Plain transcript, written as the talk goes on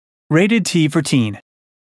Rated T for Teen.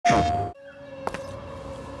 I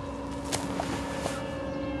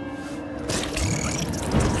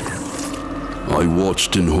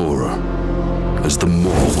watched in horror as the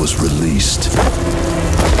Maw was released.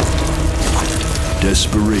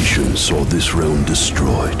 Desperation saw this realm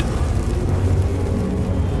destroyed.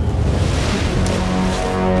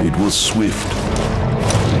 It was swift,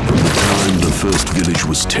 from the time the first village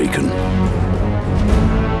was taken,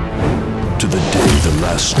 to the day the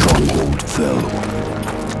last stronghold fell.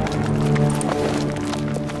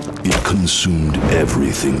 It consumed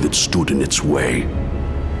everything that stood in its way,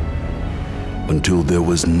 until there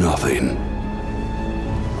was nothing.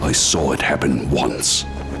 I saw it happen once.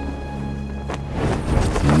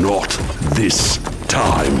 Not this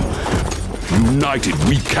time. United,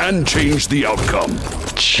 we can change the outcome.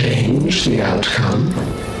 Change the outcome?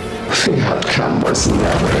 The outcome was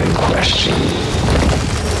never in question.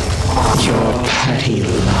 Your petty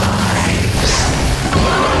lives.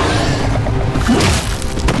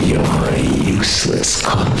 Your useless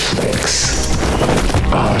conflicts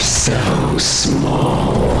are so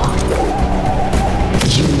small.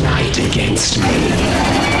 Unite against me,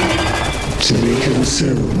 to be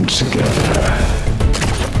consumed together.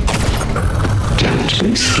 Don't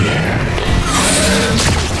be scared.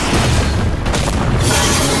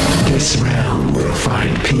 This realm will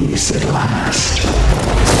find peace at last.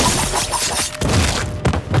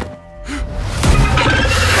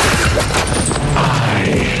 I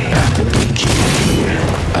am the beginning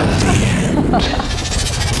of the end.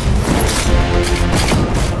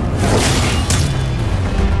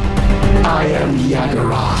 I am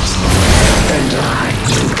Yagorath, and I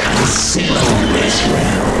will consume this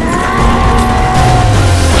realm.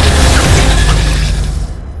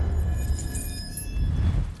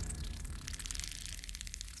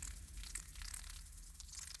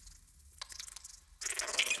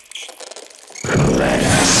 Let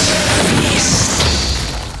us feast.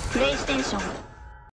 PlayStation